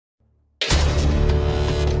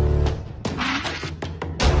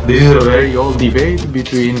This is a very old debate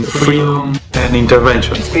between freedom and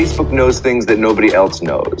intervention. Facebook knows things that nobody else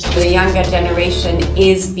knows. The younger generation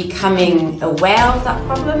is becoming aware of that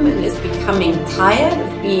problem and is becoming tired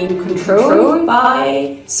of being controlled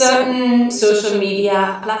by certain social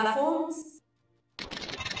media platforms.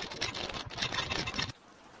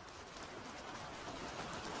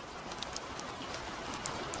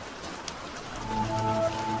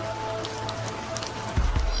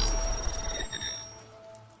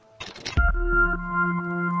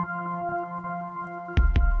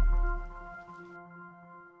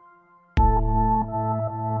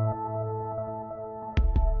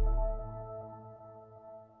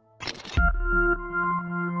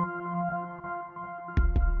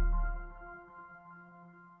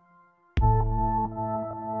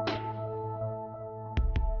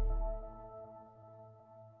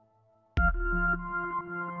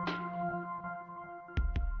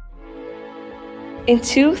 In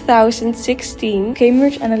 2016,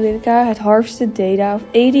 Cambridge Analytica had harvested data of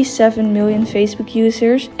 87 million Facebook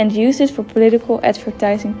users and used it for political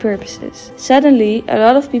advertising purposes. Suddenly, a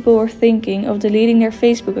lot of people were thinking of deleting their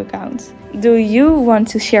Facebook accounts. Do you want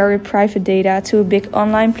to share your private data to a big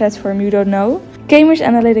online platform you don't know? Cambridge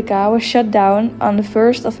Analytica was shut down on the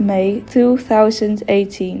 1st of May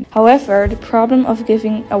 2018. However, the problem of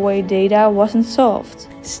giving away data wasn't solved.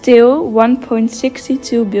 Still,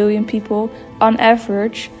 1.62 billion people on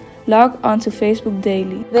average log onto Facebook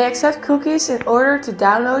daily. They accept cookies in order to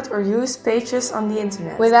download or use pages on the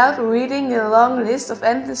internet, without reading the long list of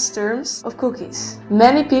endless terms of cookies.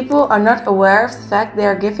 Many people are not aware of the fact they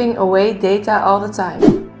are giving away data all the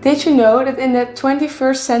time. Did you know that in the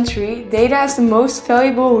 21st century, data is the most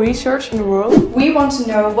valuable resource in the world? We want to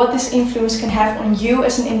know what this influence can have on you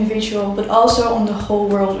as an individual, but also on the whole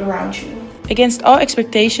world around you. Against all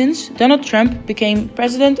expectations, Donald Trump became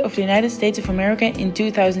President of the United States of America in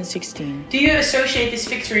 2016. Do you associate this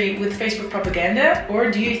victory with Facebook propaganda,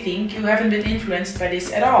 or do you think you haven't been influenced by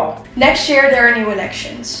this at all? Next year there are new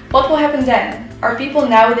elections. What will happen then? Are people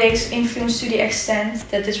nowadays influenced to the extent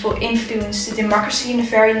that this will influence the democracy in a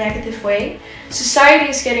very negative way? Society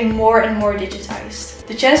is getting more and more digitized.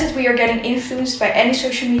 The chance that we are getting influenced by any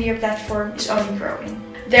social media platform is only growing.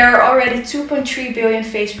 There are already 2.3 billion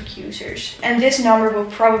Facebook users, and this number will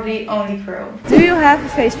probably only grow. Do you have a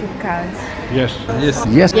Facebook account? Yes. Yes.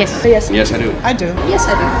 Yes. Yes. Yes. Yes, I do. I do. Yes,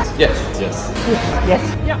 I do. Yes. Yes. Yes.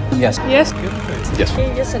 Yeah. Yes. Yes. Yes,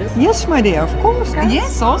 Yes. I do. Yes, my dear, of course.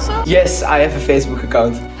 Yes, also. Yes, I have a Facebook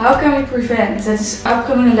account. How can we prevent that this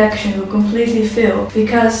upcoming election will completely fail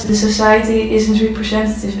because the society isn't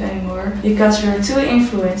representative anymore, because we are too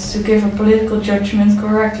influenced to give a political judgment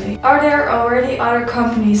correctly? Are there already other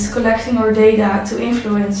companies collecting our data to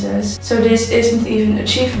influence us, so this isn't even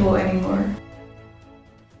achievable anymore?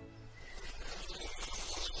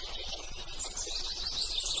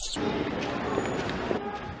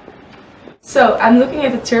 So, I'm looking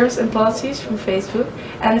at the terms and policies from Facebook,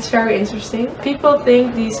 and it's very interesting. People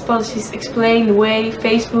think these policies explain the way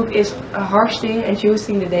Facebook is harvesting and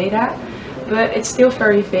using the data, but it's still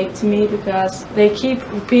very vague to me because they keep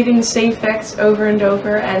repeating the same facts over and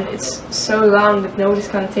over, and it's so long that nobody's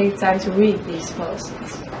gonna take the time to read these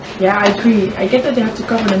policies. Yeah, I agree. I get that they have to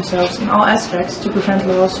cover themselves in all aspects to prevent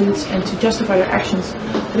lawsuits and to justify their actions,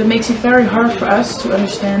 but it makes it very hard for us to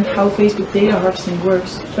understand how Facebook data harvesting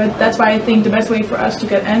works. But that's why I think the best way for us to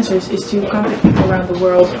get answers is to contact people around the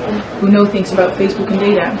world who know things about Facebook and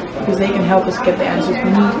data, because they can help us get the answers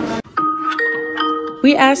we need.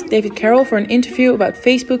 We asked David Carroll for an interview about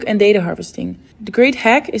Facebook and data harvesting. The Great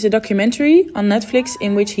Hack is a documentary on Netflix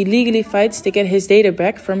in which he legally fights to get his data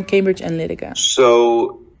back from Cambridge Analytica.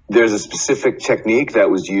 So there's a specific technique that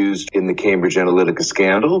was used in the Cambridge Analytica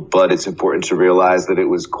scandal, but it's important to realize that it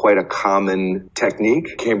was quite a common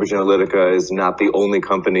technique. Cambridge Analytica is not the only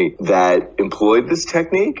company that employed this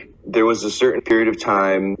technique. There was a certain period of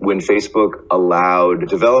time when Facebook allowed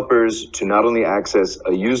developers to not only access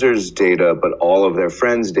a user's data, but all of their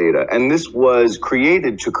friends' data. And this was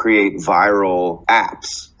created to create viral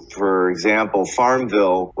apps. For example,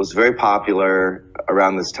 Farmville was very popular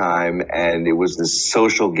around this time, and it was this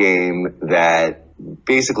social game that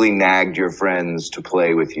basically nagged your friends to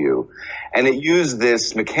play with you. And it used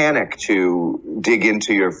this mechanic to dig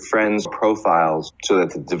into your friends' profiles so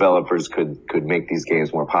that the developers could make these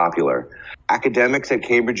games more popular. Academics at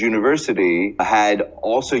Cambridge University had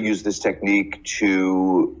also used this technique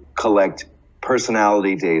to collect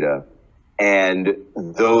personality data. And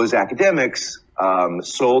those academics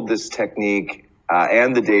sold this technique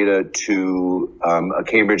and the data to a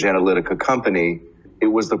Cambridge Analytica company It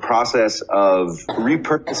was the process of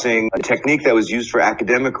repurposing a technique that was used for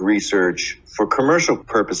academic research for commercial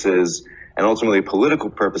purposes and ultimately political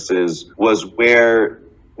purposes, was where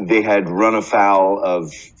they had run afoul of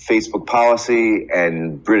Facebook policy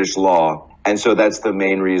and British law. And so that's the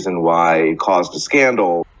main reason why it caused a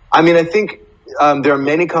scandal. I mean, I think there are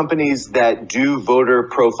many companies that do voter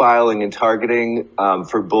profiling and targeting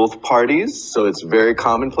for both parties, so it's very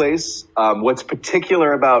commonplace. What's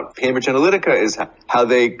particular about Cambridge Analytica is how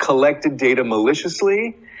they collected data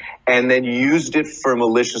maliciously and then used it for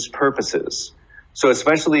malicious purposes. So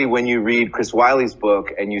especially when you read Chris Wiley's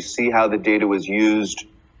book and you see how the data was used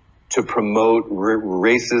to promote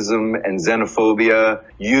racism and xenophobia,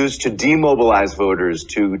 used to demobilize voters,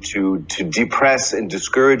 to depress and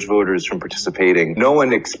discourage voters from participating. No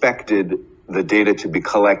one expected the data to be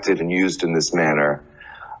collected and used in this manner.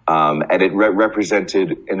 And it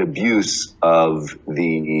represented an abuse of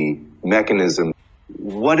the mechanism.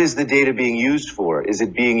 What is the data being used for? Is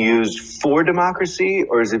it being used for democracy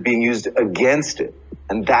or is it being used against it?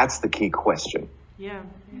 And that's the key question. Yeah.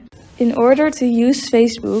 In order to use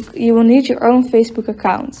Facebook, you will need your own Facebook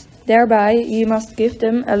account. Thereby, you must give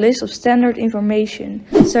them a list of standard information,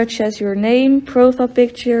 such as your name, profile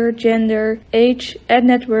picture, gender, age, ad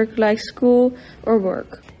network like school or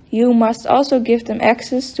work. You must also give them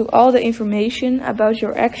access to all the information about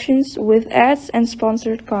your actions with ads and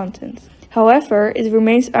sponsored content. However, it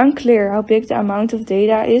remains unclear how big the amount of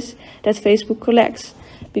data is that Facebook collects,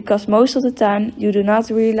 because most of the time you do not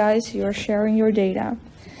realize you are sharing your data.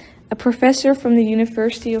 A professor from the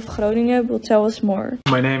University of Groningen will tell us more.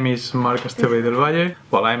 My name is Marc Esteve del Valle.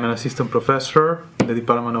 Well, I'm an assistant professor in the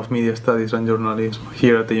Department of Media Studies and Journalism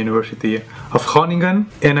here at the University of Groningen.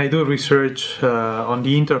 And I do research on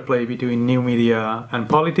the interplay between new media and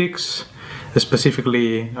politics.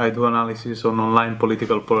 Specifically, I do analysis on online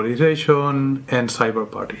political polarization and cyber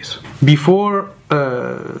parties. Before,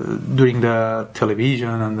 during the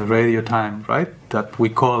television and the radio time, right, that we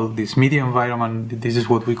call this media environment, this is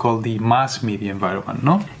what we call the mass media environment,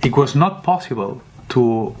 no? It was not possible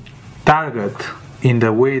to target in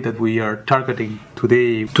the way that we are targeting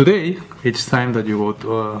today. Today, it's time that you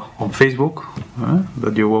go on Facebook,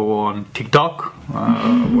 that you go on TikTok,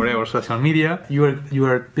 whatever social media. You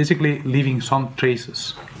are basically leaving some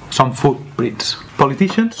traces, some footprints.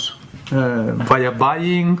 Politicians, via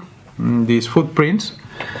buying these footprints,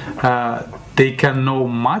 they can know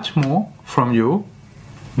much more from you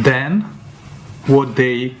than what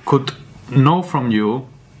they could know from you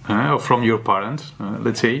or from your parents,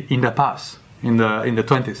 let's say, in the past. In the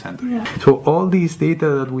 20th century. Yeah. So all these data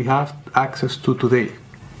that we have access to today,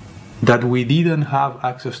 that we didn't have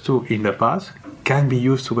access to in the past, can be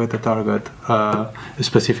used to better target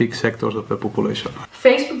specific sectors of the population.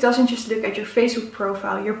 Facebook doesn't just look at your Facebook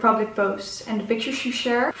profile, your public posts and the pictures you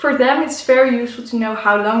share. For them, it's very useful to know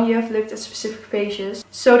how long you have looked at specific pages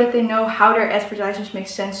so that they know how their advertisements make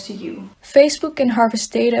sense to you. Facebook can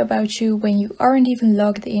harvest data about you when you aren't even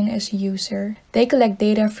logged in as a user. They collect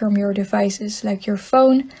data from your devices like your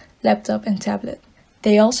phone, laptop and tablet.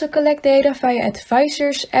 They also collect data via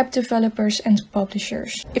advisors, app developers and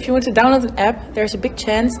publishers. If you want to download an app, there's a big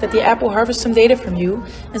chance that the app will harvest some data from you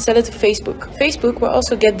and sell it to Facebook. Facebook will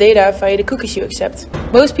also get data via the cookies you accept.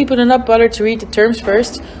 Most people do not bother to read the terms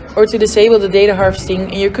first or to disable the data harvesting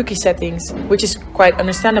in your cookie settings, which is quite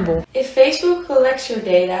understandable. If Facebook collects your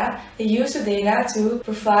data, they use the data to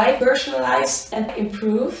provide, personalize and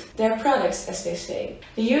improve their products, as they say.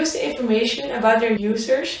 They use the information about their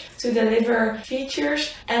users to deliver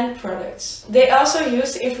features and products. They also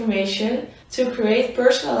use the information to create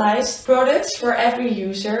personalized products for every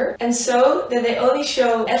user, and so that they only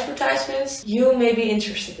show advertisements you may be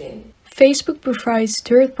interested in. Facebook provides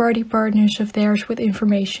third-party partners of theirs with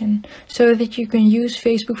information, so that you can use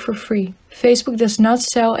Facebook for free. Facebook does not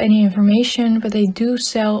sell any information, but they do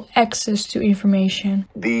sell access to information.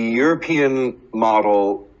 The European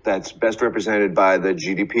model that's best represented by the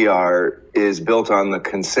GDPR is built on the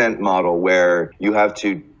consent model, where you have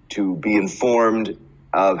to be informed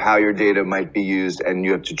of how your data might be used and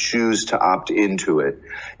you have to choose to opt into it.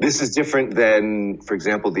 This is different than, for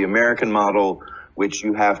example, the American model, which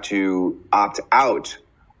you have to opt out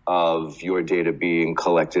of your data being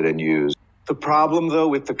collected and used. The problem, though,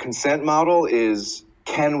 with the consent model is,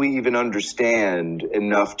 can we even understand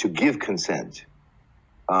enough to give consent?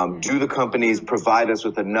 Do the companies provide us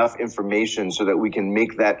with enough information so that we can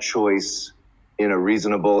make that choice in a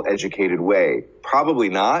reasonable, educated way? Probably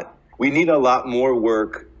not. We need a lot more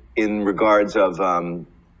work in regards of the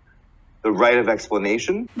right of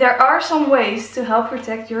explanation. There are some ways to help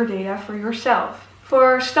protect your data for yourself.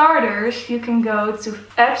 For starters, you can go to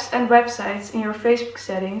apps and websites in your Facebook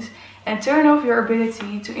settings and turn off your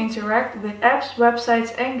ability to interact with apps,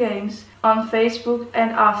 websites and games on Facebook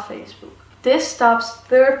and off Facebook. This stops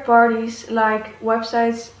third parties like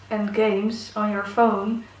websites and games on your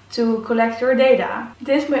phone to collect your data.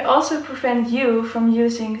 This may also prevent you from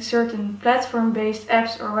using certain platform-based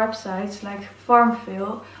apps or websites like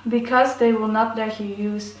Farmville because they will not let you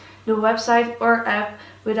use the website or app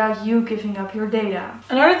without you giving up your data.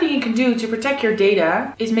 Another thing you can do to protect your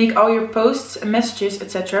data is make all your posts and messages,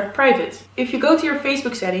 etc. private. If you go to your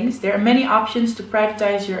Facebook settings, there are many options to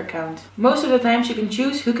privatize your account. Most of the times you can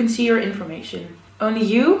choose who can see your information. Only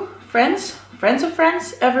you, friends, friends of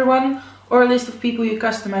friends, everyone, or a list of people you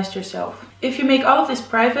customized yourself. If you make all of this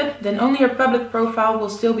private, then only your public profile will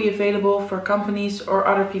still be available for companies or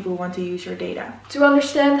other people who want to use your data. To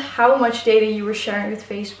understand how much data you were sharing with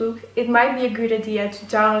Facebook, it might be a good idea to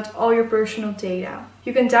download all your personal data.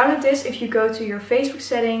 You can download this if you go to your Facebook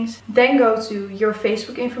settings, then go to your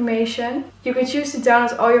Facebook information. You can choose to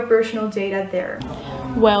download all your personal data there.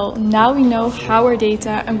 Well, now we know how our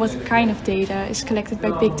data and what kind of data is collected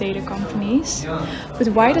by big data companies. But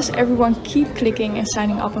why does everyone keep clicking and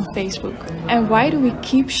signing up on Facebook? And why do we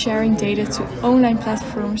keep sharing data to online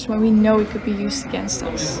platforms when we know it could be used against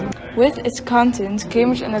us? With its content,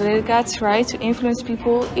 Cambridge Analytica tried to influence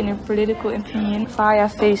people in their political opinion via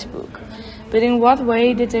Facebook. But in what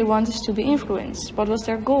way did they want us to be influenced? What was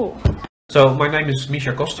their goal? So my name is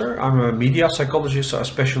Misha Koster. I'm a media psychologist, so I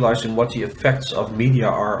specialize in what the effects of media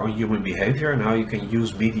are on human behavior and how you can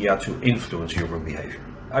use media to influence human behavior.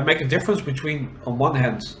 I make a difference between, on one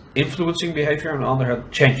hand, influencing behavior and on the other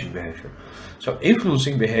hand, changing behavior. So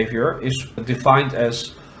influencing behavior is defined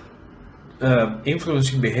as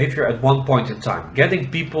influencing behavior at one point in time,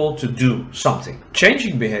 getting people to do something.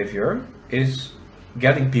 Changing behavior is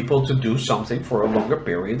getting people to do something for a longer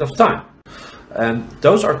period of time. And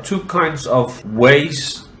those are two kinds of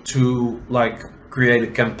ways to create a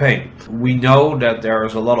campaign. We know that there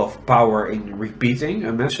is a lot of power in repeating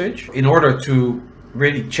a message. In order to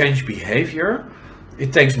really change behavior,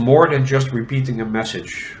 it takes more than just repeating a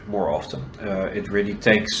message more often. It really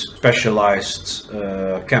takes specialized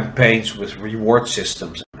campaigns with reward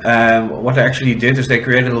systems. What they actually did is they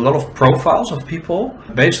created a lot of profiles of people.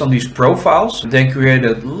 Based on these profiles, they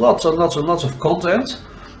created lots and lots and lots of content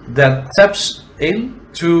that taps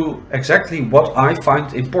into exactly what I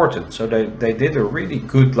find important. So they did a really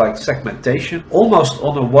good segmentation, almost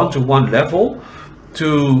on a one-to-one level,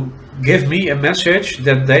 to give me a message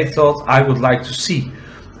that they thought I would like to see.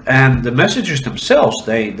 And the messages themselves,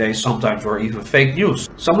 they sometimes were even fake news.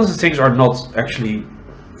 Some of the things are not actually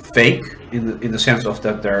fake in the sense of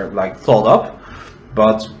that they're thought up,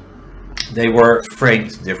 but they were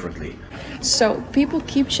framed differently. So, people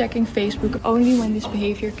keep checking Facebook only when this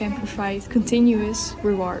behavior can provide continuous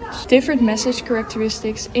rewards. Different message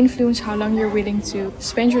characteristics influence how long you're willing to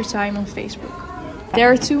spend your time on Facebook.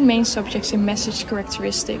 There are two main subjects in message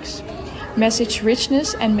characteristics: message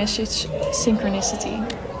richness and message synchronicity.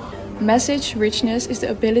 Message richness is the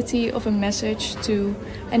ability of a message to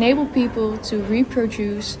enable people to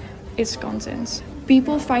reproduce its contents.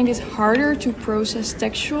 People find it harder to process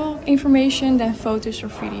textual information than photos or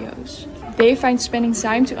videos. They find spending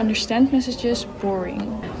time to understand messages boring,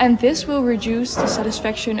 and this will reduce the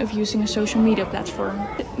satisfaction of using a social media platform.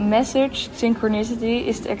 Message synchronicity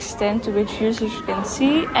is the extent to which users can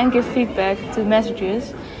see and give feedback to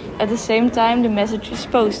messages at the same time the message is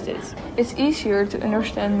posted. It's easier to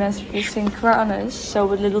understand messages synchronous, so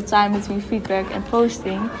with little time between feedback and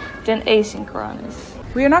posting, than asynchronous.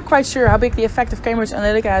 We are not quite sure how big the effect of Cambridge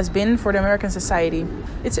Analytica has been for the American society.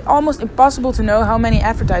 It's almost impossible to know how many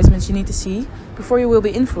advertisements you need to see before you will be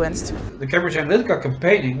influenced. The Cambridge Analytica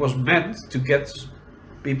campaigning was meant to get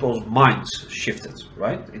people's minds shifted,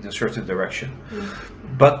 right, in a certain direction.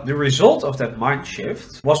 But the result of that mind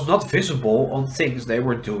shift was not visible on things they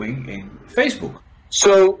were doing in Facebook.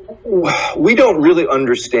 So we don't really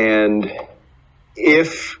understand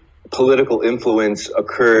if political influence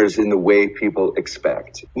occurs in the way people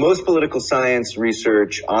expect. Most political science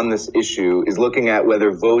research on this issue is looking at whether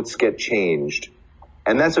votes get changed.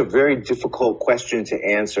 And that's a very difficult question to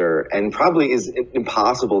answer and probably is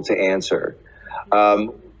impossible to answer.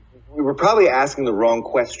 We were probably asking the wrong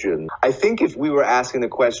question. I think if we were asking the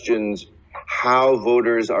questions how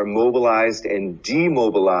voters are mobilized and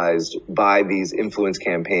demobilized by these influence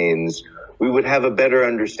campaigns, we would have a better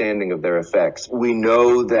understanding of their effects. We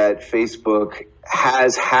know that Facebook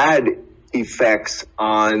has had effects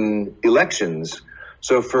on elections.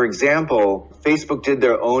 So for example, Facebook did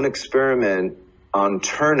their own experiment on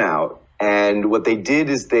turnout, And what they did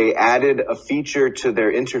is they added a feature to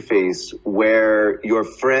their interface where your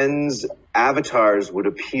friends' avatars would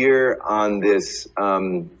appear on this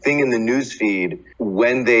thing in the newsfeed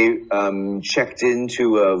when they checked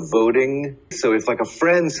into a voting. So if like a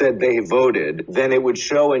friend said they voted, then it would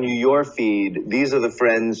show in your feed, these are the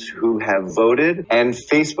friends who have voted. And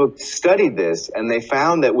Facebook studied this, and they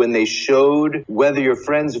found that when they showed whether your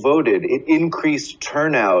friends voted, it increased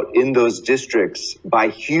turnout in those districts by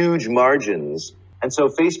huge margins. And so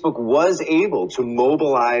Facebook was able to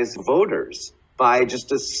mobilize voters by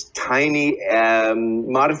just a tiny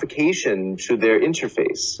modification to their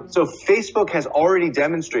interface. So Facebook has already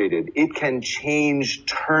demonstrated it can change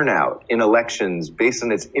turnout in elections based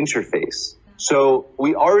on its interface. So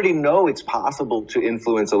we already know it's possible to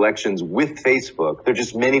influence elections with Facebook. There are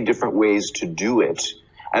just many different ways to do it,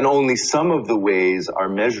 and only some of the ways are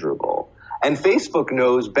measurable. And Facebook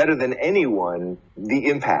knows better than anyone the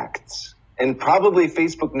impacts. And probably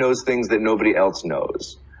Facebook knows things that nobody else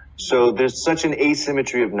knows. So there's such an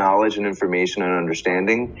asymmetry of knowledge and information and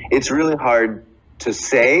understanding. It's really hard to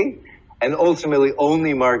say, and ultimately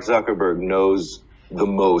only Mark Zuckerberg knows the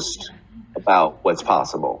most about what's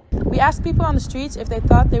possible. We asked people on the streets if they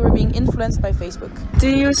thought they were being influenced by Facebook. Do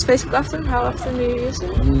you use Facebook often? How often do you use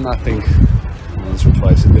it? I think once or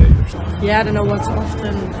twice a day or something. Yeah, I don't know what's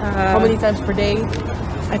often. How many times per day?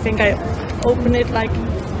 I think I open it like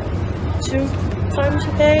 2 times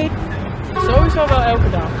a day. Sowieso wel elke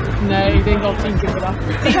dag. Nee, ik denk wel 10 keer per dag.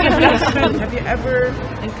 10 keer per dag. Have you ever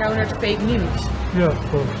encountered fake news? Yeah, of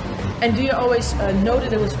course. And do you always know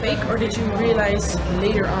that it was fake, or did you realize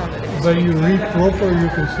later on that it was When fake? you read proper, you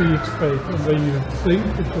can see it's fake. And when you think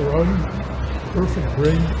with your own perfect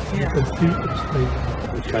brain, you can feel it's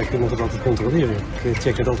fake. Kijk, je moet het altijd controleren. Je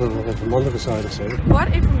checkt het altijd op een andere site of zo. What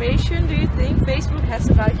information do you think Facebook has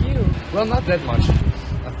about you? Well, not that much.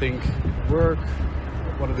 I think work,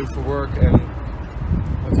 what I do for work, and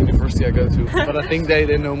what university I go to. But I think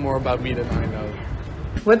they know more about me than I know.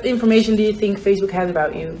 What information do you think Facebook has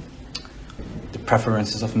about you? The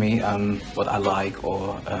preferences of me, what I like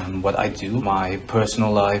or what I do, my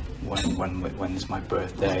personal life, when is my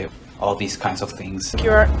birthday, all these kinds of things.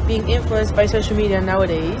 You're being influenced by social media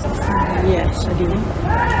nowadays. Yes, I do.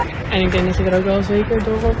 En ik denk dat je er ook wel zeker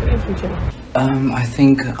door wordt beïnvloed, ja. I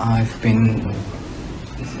think I've been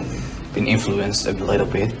influenced a little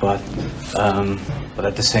bit, but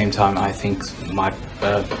at the same time I think my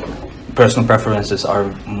personal preferences are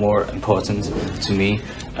more important to me.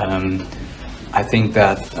 I think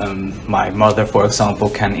that my mother, for example,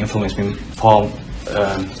 can influence me far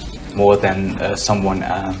more than someone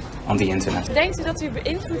on the internet. Denkt u dat u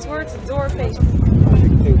beïnvloed wordt door Facebook?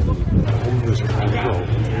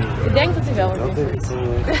 Ik denk dat u wel wordt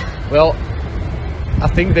beïnvloed. Well, I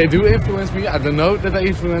think they do influence me. I don't know that they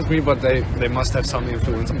influence me, but they must have some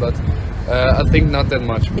influence. But I think not that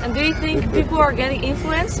much. And do you think people are getting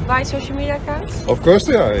influenced by social media accounts? Of course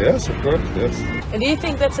they are, yes, of course, yes. And do you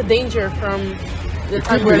think that's a danger from the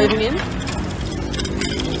time we're living in?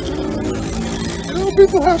 You know,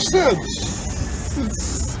 people have sense.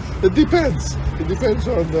 It depends. It depends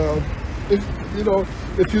on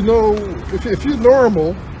if you're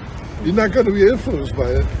normal, you're not going to be influenced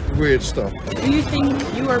by weird stuff. Do you think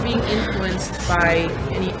you are being influenced by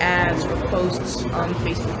any ads or posts on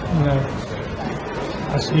Facebook? No.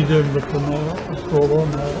 I see them, but I scroll on,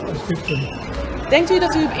 I skip them. Denkt u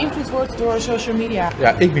dat u beïnvloed wordt door social media?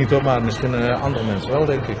 Ja, ik niet hoor, maar misschien andere mensen wel,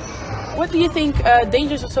 denk ik. What do you think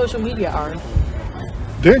dangers of social media are?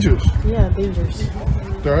 Dangerous? Yeah, dangers.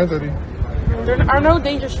 There aren't any. There are no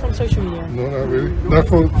dangers from social media. No, not really. Not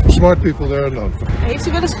for smart people, there are none. Heeft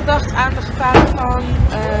u wel eens gedacht aan de gevaren van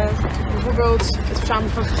bijvoorbeeld het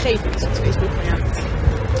verzamelen van gegevens op Facebook van jou?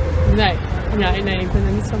 Nee, ik ben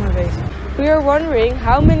er niet zo mee bezig. We are wondering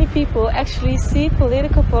how many people actually see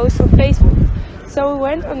political posts on Facebook. So we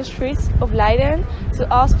went on the streets of Leiden to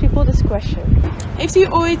ask people this question. Heeft u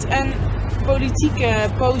ooit een politieke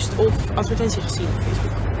post of advertentie gezien op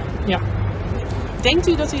Facebook? Ja. Denkt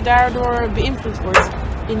u dat u daardoor beïnvloed wordt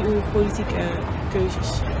in uw politieke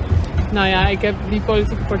keuzes? Nou ja, ik heb die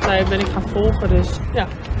politieke partijen ben ik gaan volgen, dus ja,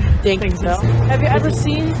 denk het wel. Have you ever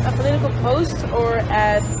seen a political post or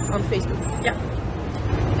ad on Facebook? Ja.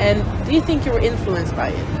 And do you think you were influenced by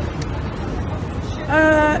it?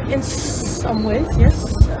 In some ways, yes.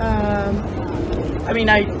 I mean,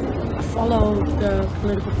 I follow the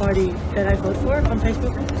political party that I vote for on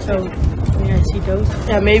Facebook, so I mean, I see those.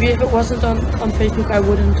 Yeah, maybe if it wasn't on Facebook, I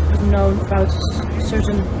wouldn't have known about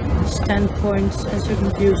certain standpoints and certain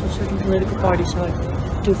views of certain political parties, so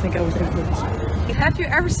do think I was influenced. Have you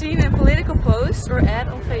ever seen a political post or ad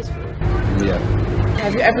on Facebook? Yeah.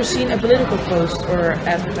 Have you ever seen a political post or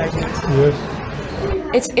advertisement? Yes.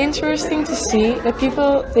 It's interesting to see that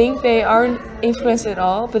people think they aren't influenced at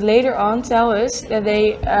all, but later on tell us that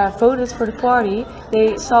they voted for the party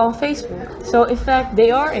they saw on Facebook. So in fact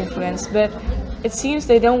they are influenced, but it seems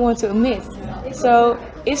they don't want to admit. So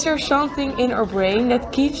is there something in our brain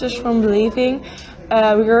that keeps us from believing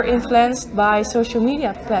we are influenced by social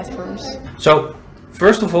media platforms? So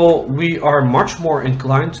first of all, we are much more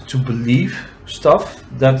inclined to believe stuff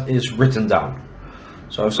that is written down.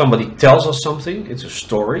 So if somebody tells us something, it's a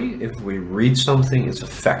story. If we read something, it's a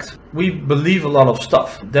fact. We believe a lot of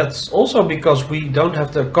stuff. That's also because we don't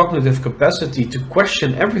have the cognitive capacity to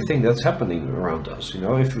question everything that's happening around us. You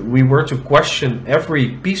know, if we were to question every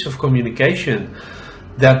piece of communication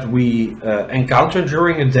that we encounter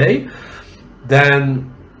during a day,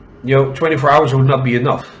 then 24 hours would not be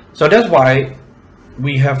enough. So that's why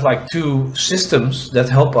we have like two systems that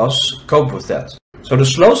help us cope with that. So the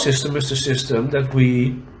slow system is the system that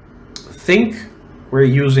we think we're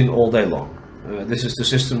using all day long. This is the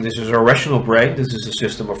system, this is our rational brain, this is the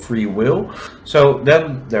system of free will. So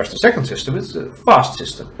then there's the second system, it's the fast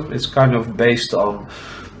system. It's kind of based on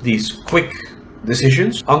these quick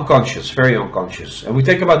decisions, unconscious, very unconscious. And we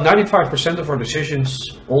take about 95% of our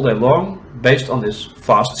decisions all day long based on this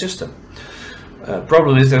fast system.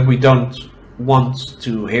 Problem is that we don't want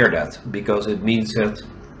to hear that, because it means that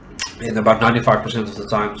in about 95% of the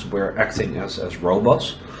times we're acting as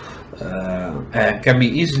robots and can be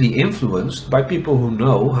easily influenced by people who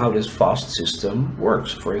know how this fast system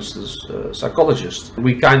works. For instance, psychologists.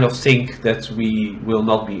 We kind of think that we will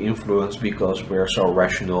not be influenced because we're so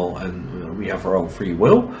rational and we have our own free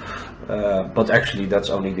will, but actually that's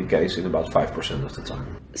only the case in about 5% of the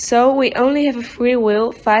time. So we only have a free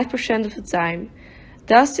will 5% of the time.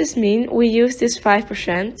 Does this mean we use this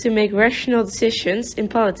 5% to make rational decisions in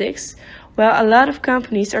politics, while a lot of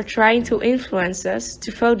companies are trying to influence us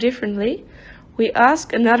to vote differently? We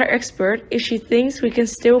ask another expert if she thinks we can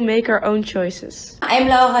still make our own choices. I'm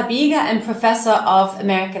Laura Bieger. I'm Professor of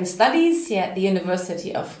American Studies here at the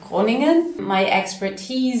University of Groningen. My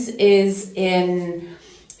expertise is in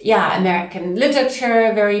American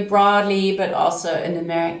literature very broadly, but also in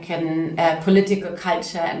American political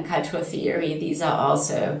culture and cultural theory. These are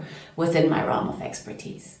also within my realm of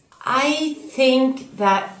expertise. I think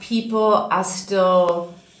that people are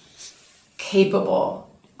still capable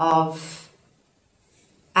of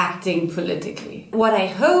acting politically. What I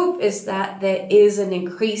hope is that there is an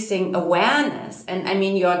increasing awareness, and I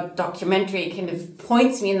mean your documentary kind of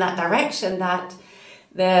points me in that direction, that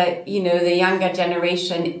the younger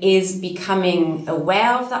generation is becoming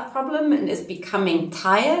aware of that problem and is becoming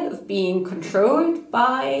tired of being controlled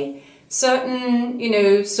by certain,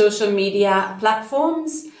 social media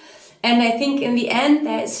platforms. And I think in the end,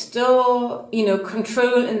 there is still,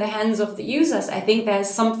 control in the hands of the users. I think there's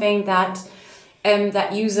something that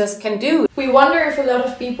users can do. We wonder if a lot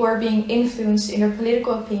of people are being influenced in their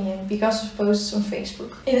political opinion because of posts on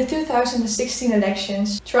Facebook. In the 2016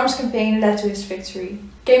 elections, Trump's campaign led to his victory.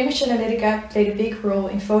 Cambridge Analytica played a big role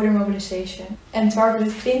in voter mobilization and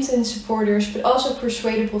targeted Clinton supporters, but also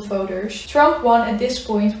persuadable voters. Trump won at this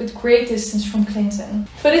point with great distance from Clinton.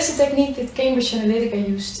 But is the technique that Cambridge Analytica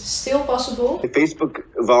used still possible? Facebook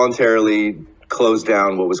voluntarily closed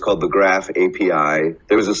down what was called the Graph API.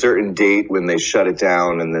 There was a certain date when they shut it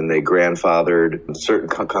down, and then they grandfathered certain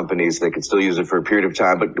companies. They could still use it for a period of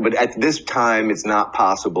time, but at this time it's not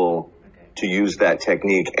possible to use that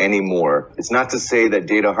technique anymore. It's not to say that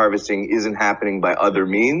data harvesting isn't happening by other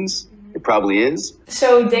means. It probably is.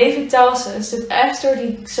 So David tells us that after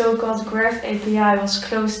the so-called Graph API was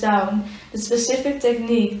closed down, the specific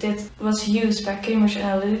technique that was used by Cambridge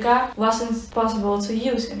Analytica wasn't possible to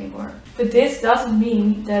use anymore. But this doesn't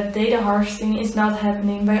mean that data harvesting is not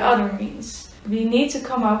happening by other means. We need to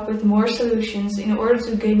come up with more solutions in order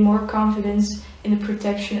to gain more confidence in the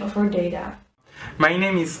protection of our data. My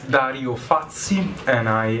name is Dario Fazzi, and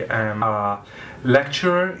I am a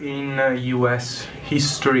lecturer in US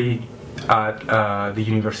history at the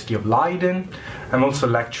University of Leiden. I'm also a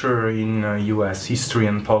lecturer in US history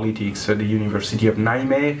and politics at the University of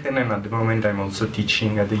Nijmegen, and at the moment I'm also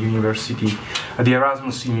teaching at the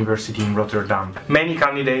Erasmus University in Rotterdam. Many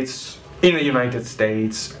candidates in the United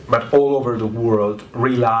States, but all over the world,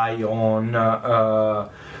 rely on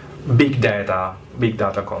big data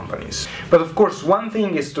companies. But of course, one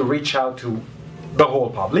thing is to reach out to the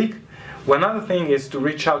whole public. One other thing is to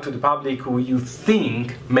reach out to the public who you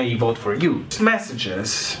think may vote for you.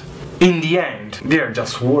 Messages, in the end, they're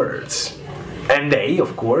just words. And they,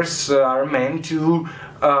 of course, are meant to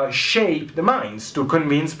shape the minds, to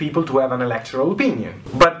convince people to have an electoral opinion.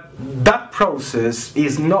 But that process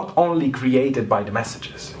is not only created by the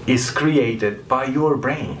messages, it's created by your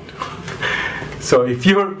brain. So if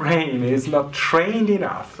your brain is not trained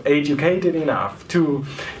enough, educated enough to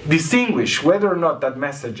distinguish whether or not that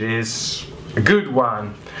message is a good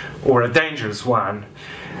one or a dangerous one,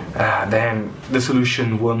 then the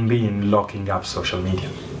solution won't be in locking up social media.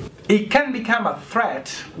 It can become a threat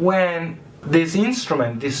when this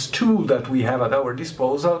instrument, this tool that we have at our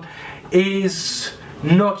disposal, is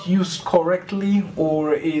not used correctly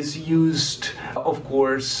or is used, of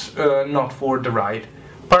course, not for the right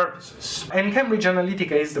purposes. And Cambridge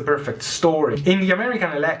Analytica is the perfect story. In the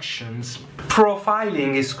American elections,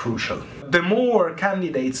 profiling is crucial. The more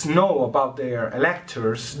candidates know about their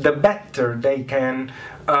electors, the better they can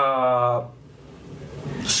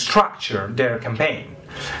structure their campaign.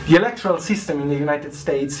 The electoral system in the United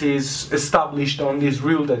States is established on this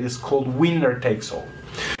rule that is called winner takes all.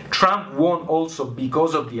 Trump won also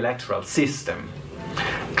because of the electoral system.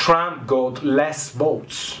 Trump got less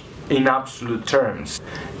votes in absolute terms.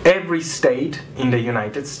 Every state in the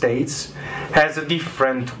United States has a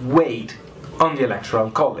different weight on the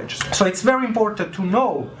Electoral College. So it's very important to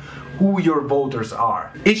know who your voters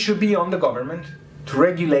are. It should be on the government to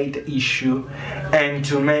regulate the issue and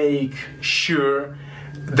to make sure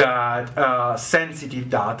that sensitive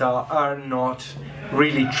data are not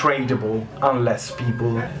really tradable unless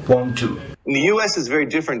people want to. In the US is very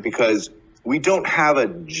different because we don't have a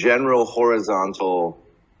general horizontal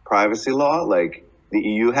privacy law like the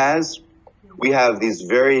EU has. We have these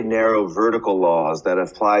very narrow vertical laws that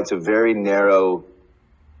apply to very narrow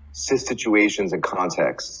situations and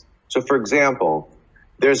contexts. So for example,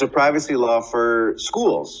 there's a privacy law for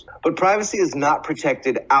schools, but privacy is not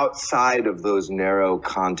protected outside of those narrow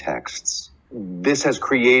contexts. This has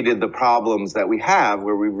created the problems that we have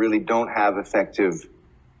where we really don't have effective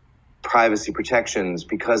privacy protections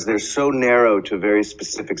because they're so narrow to very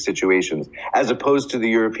specific situations, as opposed to the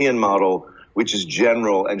European model, which is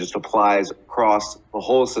general and just applies across the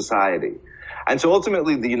whole society. And so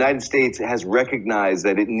ultimately, the United States has recognized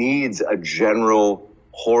that it needs a general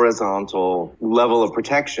horizontal level of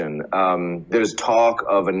protection. There's talk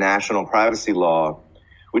of a national privacy law,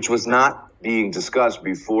 which was not being discussed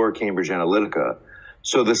before Cambridge Analytica.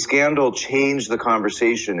 So the scandal changed the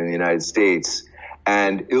conversation in the United States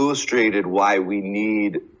and illustrated why we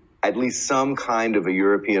need at least some kind of a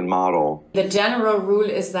European model. The general rule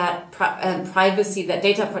is that privacy, that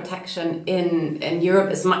data protection in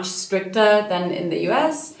Europe is much stricter than in the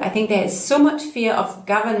US. I think there is so much fear of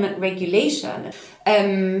government regulation.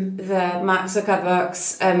 The Mark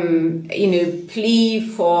Zuckerberg's plea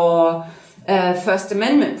for First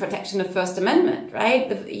Amendment, protection of First Amendment,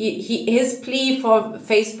 right? His plea for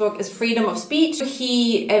Facebook is freedom of speech.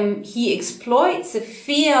 He exploits the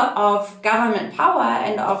fear of government power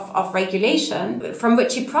and of regulation, from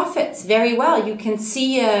which he profits very well. You can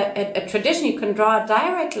see a tradition, you can draw a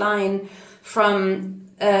direct line from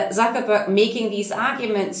Zuckerberg making these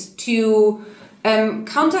arguments to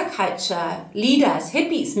counterculture leaders,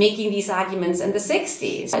 hippies, making these arguments in the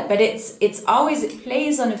 60s. But it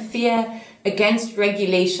plays on a fear against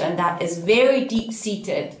regulation that is very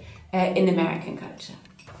deep-seated in American culture.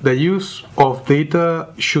 The use of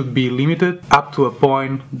data should be limited up to a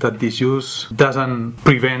point that this use doesn't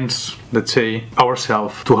prevent, let's say,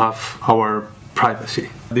 ourselves to have our privacy.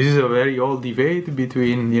 This is a very old debate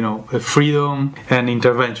between, freedom and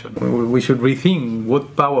intervention. We should rethink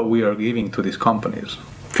what power we are giving to these companies.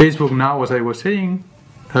 Facebook now, as I was saying,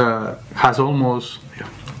 has almost,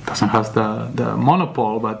 doesn't have the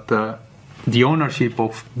monopoly, but the ownership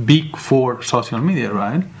of big 4 social media,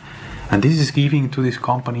 right? And this is giving to this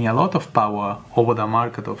company a lot of power over the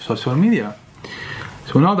market of social media.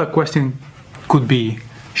 So now the question could be,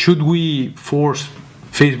 should we force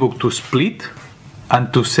Facebook to split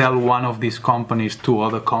and to sell one of these companies to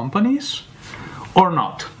other companies or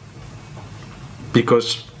not?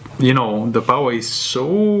 Because, the power is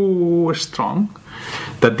so strong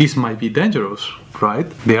that this might be dangerous, right?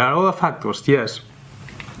 There are other factors, yes,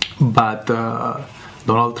 but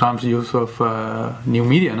Donald Trump's use of new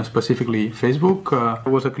media, and specifically Facebook,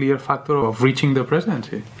 was a clear factor of reaching the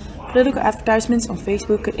presidency. Political advertisements on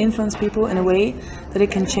Facebook could influence people in a way that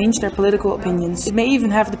it can change their political opinions. It may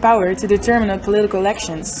even have the power to determine political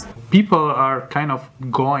elections. People are kind of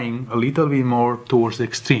going a little bit more towards the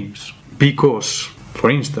extremes because,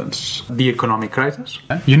 for instance, the economic crisis,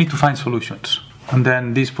 you need to find solutions. And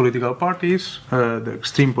then these political parties, the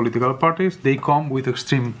extreme political parties, they come with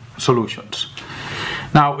extreme solutions.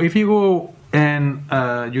 Now, if you go and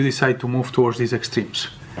you decide to move towards these extremes,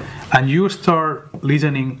 and you start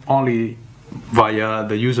listening only via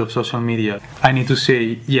the use of social media, I need to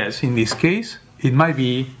say, yes, in this case, it might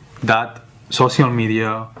be that social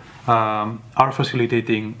media are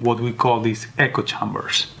facilitating what we call these echo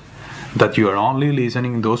chambers, that you are only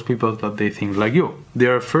listening to those people that they think like you.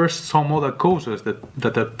 There are first some other causes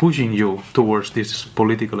that are pushing you towards this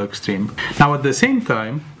political extreme. Now, at the same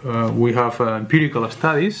time, we have empirical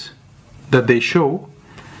studies that they show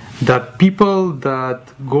that people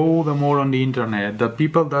that go the more on the internet, the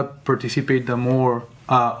people that participate the more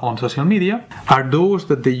on social media, are those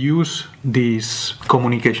that they use these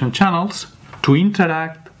communication channels to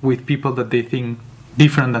interact with people that they think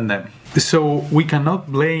different than them. So we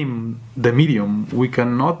cannot blame the medium, we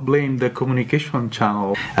cannot blame the communication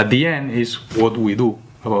channel. At the end is what we do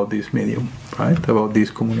about this medium, right? About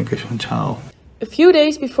this communication channel. A few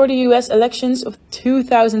days before the US elections of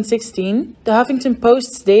 2016, the Huffington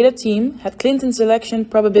Post's data team had Clinton's election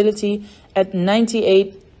probability at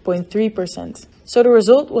 98.3%. So the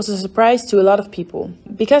result was a surprise to a lot of people.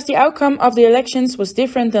 Because the outcome of the elections was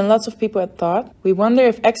different than lots of people had thought, we wonder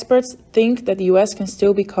if experts think that the US can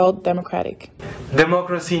still be called democratic.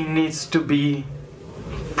 Democracy needs to be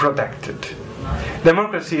protected.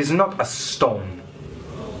 Democracy is not a stone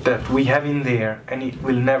that we have in there and it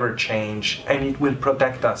will never change and it will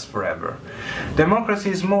protect us forever. Democracy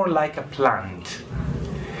is more like a plant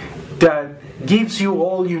that gives you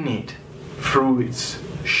all you need, fruits,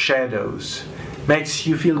 shadows, makes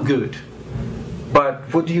you feel good. But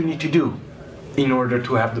what do you need to do in order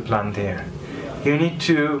to have the plant there? You need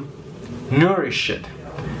to nourish it,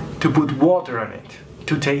 to put water on it,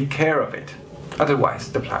 to take care of it. Otherwise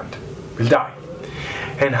the plant will die.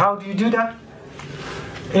 And how do you do that?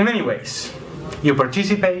 In many ways. You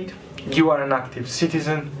participate, you are an active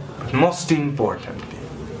citizen, but most importantly,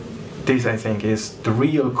 this I think is the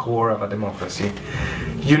real core of a democracy.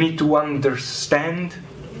 You need to understand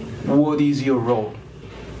what is your role.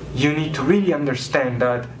 You need to really understand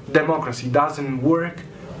that democracy doesn't work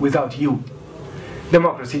without you.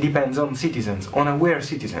 Democracy depends on citizens, on aware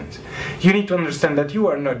citizens. You need to understand that you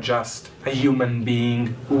are not just a human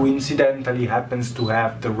being who incidentally happens to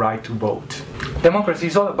have the right to vote. Democracy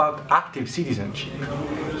is all about active citizenship.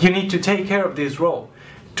 You need to take care of this role,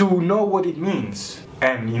 to know what it means.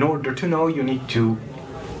 And in order to know, you need to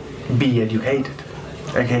be educated.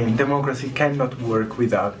 Again, democracy cannot work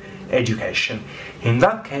without education. In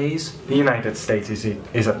that case, the United States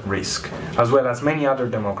is at risk, as well as many other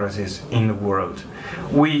democracies in the world.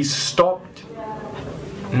 We stopped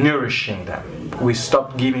nourishing them. We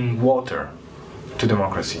stopped giving water to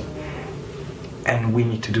democracy. And we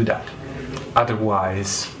need to do that.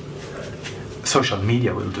 Otherwise, social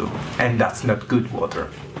media will do. And that's not good water.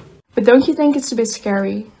 But don't you think it's a bit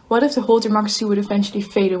scary? What if the whole democracy would eventually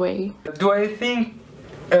fade away? Do I think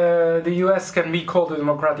the US can be called a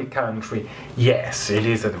democratic country? Yes, it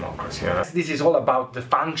is a democracy. This is all about the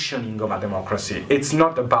functioning of a democracy. It's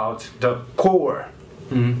not about the core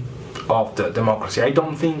of the democracy. I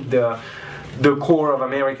don't think the core of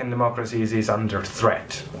American democracies is under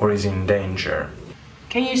threat or is in danger.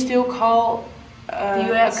 Can you still call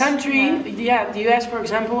the US, a country, the US for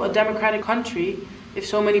example, a democratic country if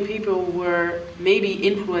so many people were maybe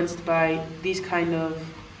influenced by these kind of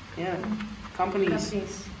companies,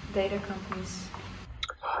 data companies?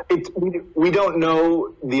 We don't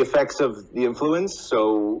know the effects of the influence,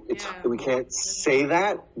 so we can't say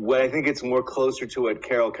that. What I think it's more closer to what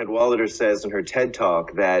Carol Cadwalader says in her TED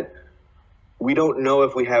Talk, that we don't know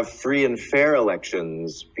if we have free and fair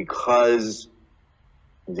elections because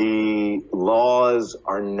the laws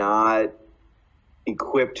are not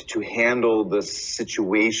equipped to handle the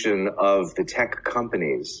situation of the tech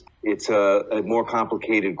companies. It's a more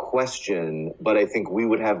complicated question, but I think we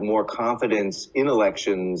would have more confidence in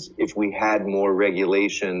elections if we had more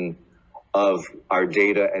regulation of our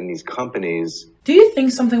data and these companies. Do you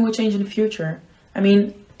think something will change in the future? I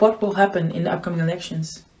mean, what will happen in the upcoming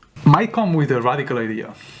elections? Might come with a radical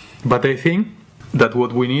idea, but I think that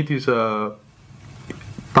what we need is a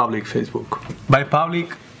public Facebook. By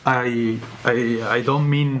public, I don't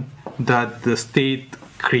mean that the state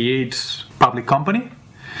creates public company,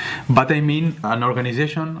 but I mean an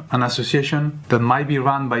organization, an association that might be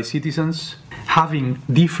run by citizens having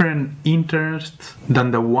different interests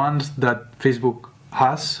than the ones that Facebook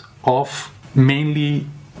has of mainly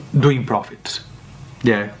doing profits.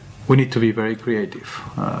 Yeah, we need to be very creative.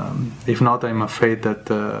 If not, I'm afraid that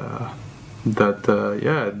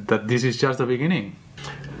this is just the beginning.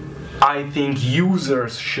 I think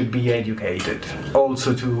users should be educated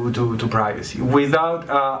also to privacy. Without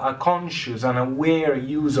a conscious and aware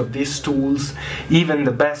use of these tools, even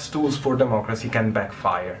the best tools for democracy can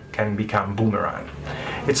backfire, can become boomerang.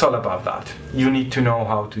 It's all about that. You need to know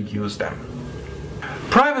how to use them.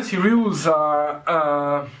 Privacy rules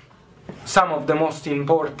are some of the most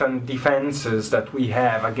important defenses that we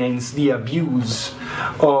have against the abuse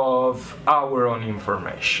of our own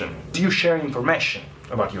information. You share information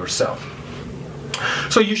about yourself,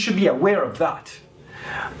 so you should be aware of that.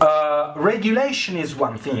 Regulation is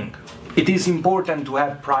one thing. It is important to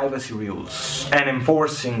have privacy rules and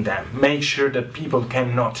enforcing them. Make sure that people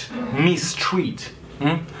cannot mistreat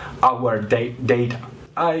our data.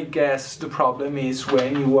 I guess the problem is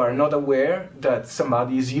when you are not aware that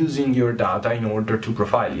somebody is using your data in order to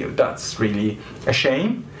profile you. That's really a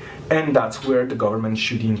shame, and that's where the government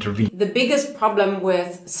should intervene. The biggest problem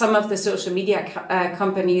with some of the social media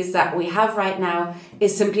companies that we have right now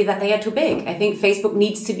is simply that they are too big. I think Facebook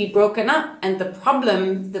needs to be broken up, and the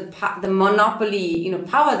problem, the monopoly,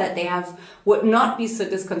 power that they have would not be so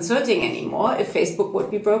disconcerting anymore if Facebook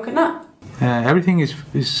would be broken up. Everything is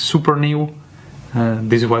super new.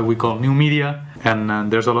 This is what we call new media,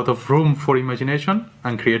 and there's a lot of room for imagination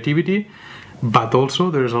and creativity, but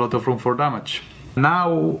also there's a lot of room for damage.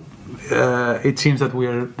 Now it seems that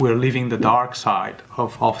we're living the dark side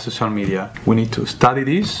of social media. We need to study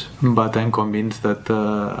this, but I'm convinced that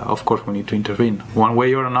of course we need to intervene. One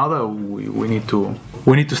way or another, we need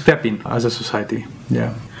to step in as a society.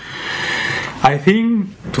 Yeah. I think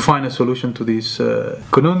to find a solution to this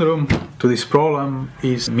conundrum, to this problem,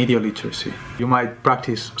 is media literacy. You might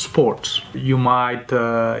practice sports. You might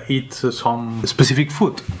eat some specific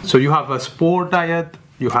food. So you have a sport diet,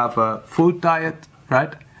 you have a food diet,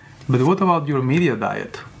 right? But what about your media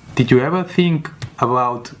diet? Did you ever think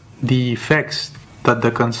about the effects that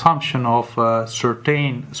the consumption of a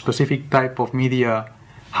certain specific type of media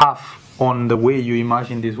have on the way you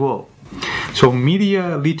imagine this world? So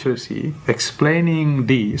media literacy, explaining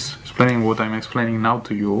what I'm explaining now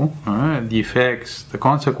to you, the effects, the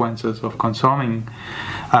consequences of consuming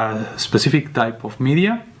a specific type of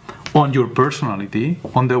media on your personality,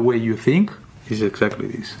 on the way you think, is exactly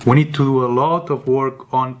this. We need to do a lot of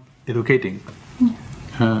work on educating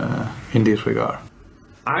in this regard.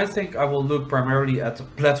 I think I will look primarily at the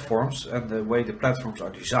platforms and the way the platforms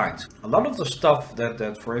are designed. A lot of the stuff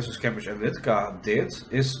that for instance, Cambridge Analytica did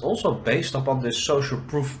is also based upon this social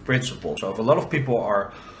proof principle. So if a lot of people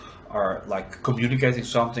are like communicating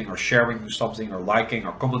something or sharing something or liking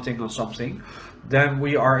or commenting on something, then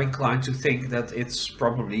we are inclined to think that it's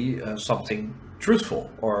probably something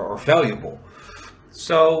truthful or valuable.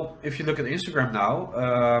 So if you look at Instagram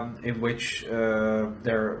now, in which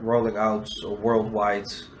they're rolling out a worldwide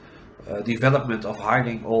development of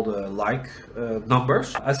hiding all the like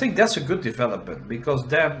numbers, I think that's a good development, because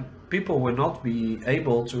then people will not be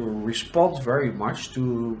able to respond very much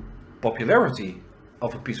to popularity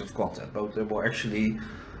of a piece of content, but they will actually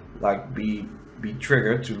like be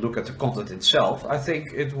triggered to look at the content itself. I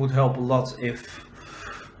think it would help a lot if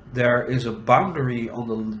there is a boundary on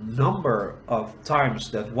the number of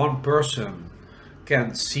times that one person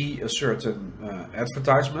can see a certain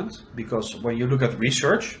advertisement, because when you look at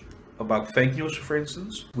research about fake news, for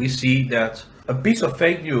instance, we see that a piece of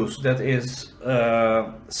fake news that is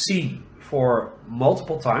seen for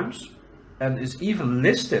multiple times and is even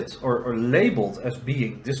listed or labeled as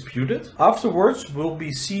being disputed, afterwards will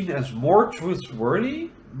be seen as more trustworthy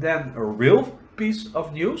than a real piece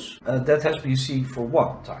of news that has been seen for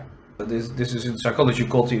one time. This is in psychology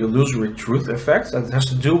called the illusory truth effect, and it has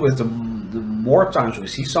to do with the more times we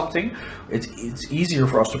see something, it's easier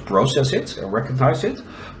for us to process it and recognize it,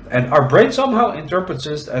 and our brain somehow interprets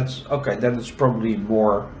it as, okay, then it's probably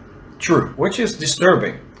more true, which is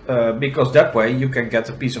disturbing. Because that way you can get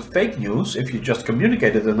a piece of fake news. If you just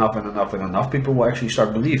communicate it enough and enough and enough, people will actually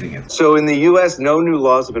start believing it. So in the US, no new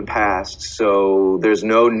laws have been passed, so there's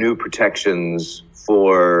no new protections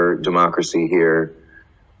for democracy here.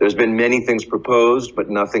 There's been many things proposed, but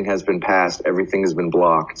nothing has been passed. Everything has been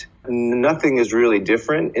blocked. Nothing is really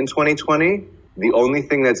different in 2020. The only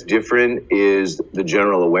thing that's different is the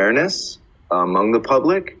general awareness among the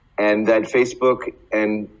public, and that Facebook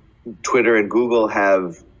and Twitter and Google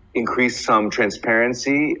have increased some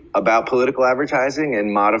transparency about political advertising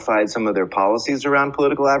and modified some of their policies around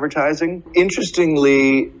political advertising.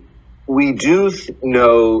 Interestingly, we do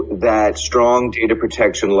know that strong data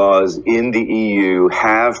protection laws in the EU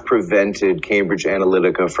have prevented Cambridge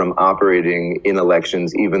Analytica from operating in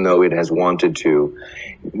elections, even though it has wanted to.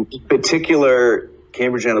 In particular,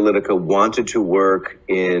 Cambridge Analytica wanted to work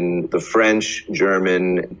in the French,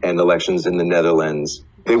 German, and elections in the Netherlands.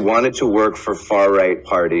 They wanted to work for far-right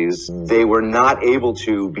parties. They were not able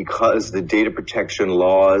to because the data protection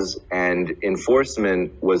laws and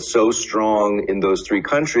enforcement was so strong in those three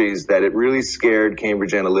countries that it really scared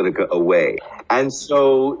Cambridge Analytica away. And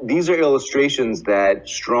so these are illustrations that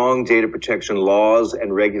strong data protection laws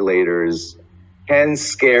and regulators can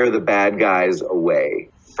scare the bad guys away.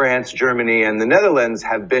 France, Germany, and the Netherlands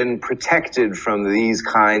have been protected from these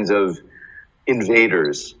kinds of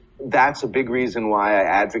invaders. That's a big reason why I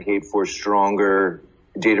advocate for stronger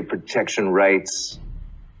data protection rights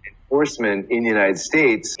enforcement in the United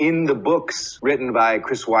States. In the books written by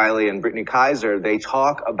Chris Wiley and Brittany Kaiser, they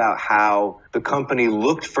talk about how the company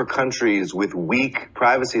looked for countries with weak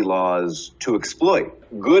privacy laws to exploit.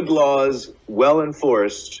 Good laws, well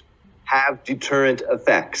enforced, have deterrent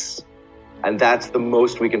effects, and that's the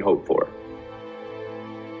most we can hope for.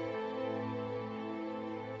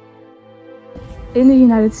 In the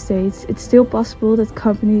United States, it's still possible that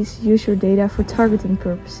companies use your data for targeting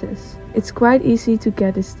purposes. It's quite easy to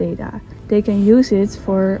get this data. They can use it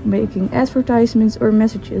for making advertisements or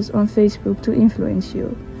messages on Facebook to influence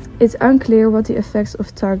you. It's unclear what the effects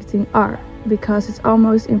of targeting are, because it's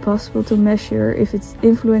almost impossible to measure if it's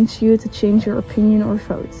influenced you to change your opinion or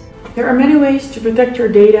vote. There are many ways to protect your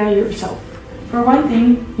data yourself. For one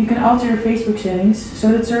thing, you can alter your Facebook settings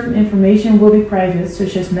so that certain information will be private,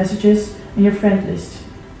 such as messages and your friend list.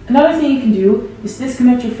 Another thing you can do is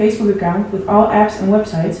disconnect your Facebook account with all apps and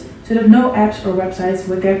websites so that no apps or websites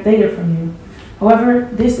will get data from you. However,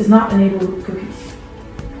 this does not enable cookies.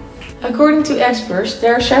 According to experts,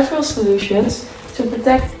 there are several solutions to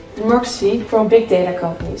protect democracy from big data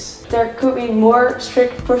companies. There could be more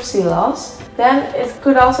strict privacy laws. Then it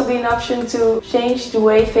could also be an option to change the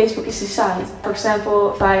way Facebook is designed. For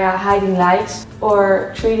example, via hiding likes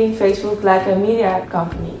or treating Facebook like a media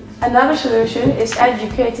company. Another solution is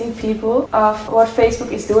educating people of what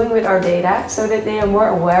Facebook is doing with our data so that they are more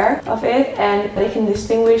aware of it and they can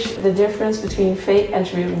distinguish the difference between fake and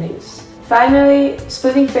true news. Finally,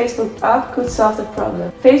 splitting Facebook up could solve the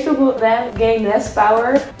problem. Facebook will then gain less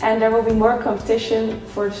power and there will be more competition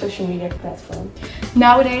for the social media platform.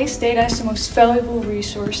 Nowadays, data is the most valuable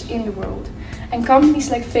resource in the world. And companies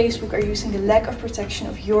like Facebook are using the lack of protection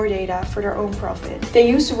of your data for their own profit. They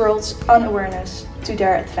use the world's unawareness to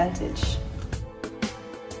their advantage.